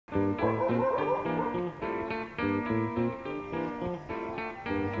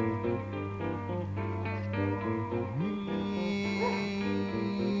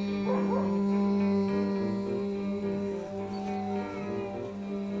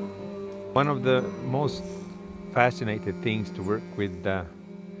One of the most fascinating things to work with the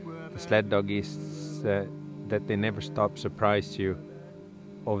sled dog is that they never stop surprise you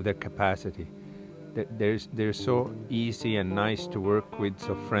of their capacity. They're so easy and nice to work with,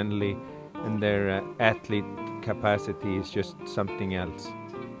 so friendly, and their athlete capacity is just something else.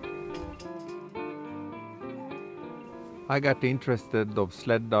 I got interested of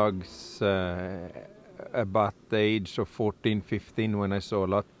sled dogs about the age of 14, 15 when I saw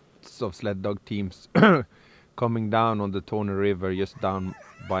lots of sled dog teams coming down on the Tony River just down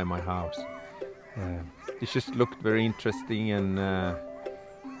by my house. It just looked very interesting, and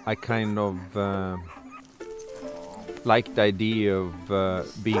I kind of liked the idea of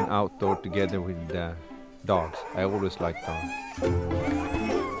being outdoor together with dogs. I always liked dogs.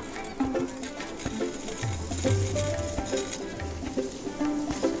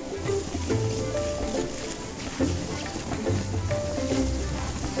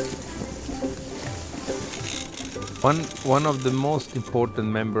 One of the most important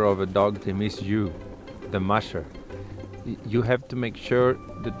member of a dog team is you, the musher. You have to make sure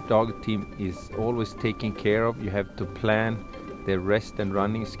the dog team is always taken care of. You have to plan their rest and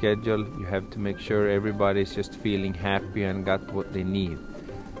running schedule. You have to make sure everybody is just feeling happy and got what they need.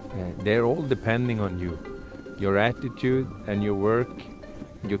 They're all depending on you. Your attitude and your work,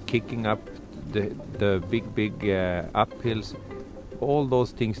 you're kicking up the big uphills. All those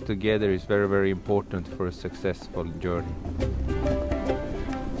things together is very, very important for a successful journey.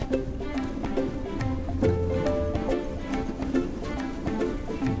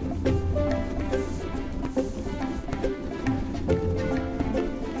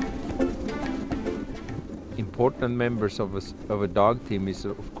 Important members of a dog team is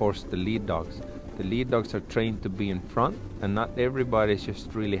of course the lead dogs. The lead dogs are trained to be in front, and not everybody is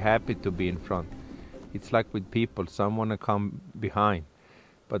just really happy to be in front. It's like with people, some want to come behind,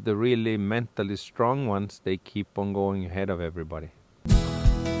 but the really mentally strong ones, they keep on going ahead of everybody.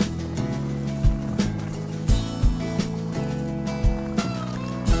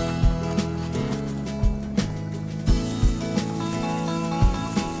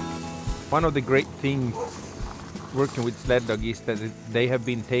 One of the great things working with sled dog is that they have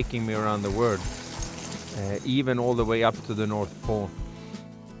been taking me around the world, even all the way up to the North Pole.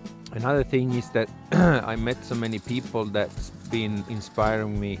 Another thing is that I met so many people that's been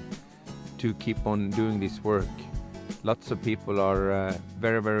inspiring me to keep on doing this work. Lots of people are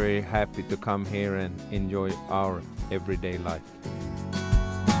very, very happy to come here and enjoy our everyday life.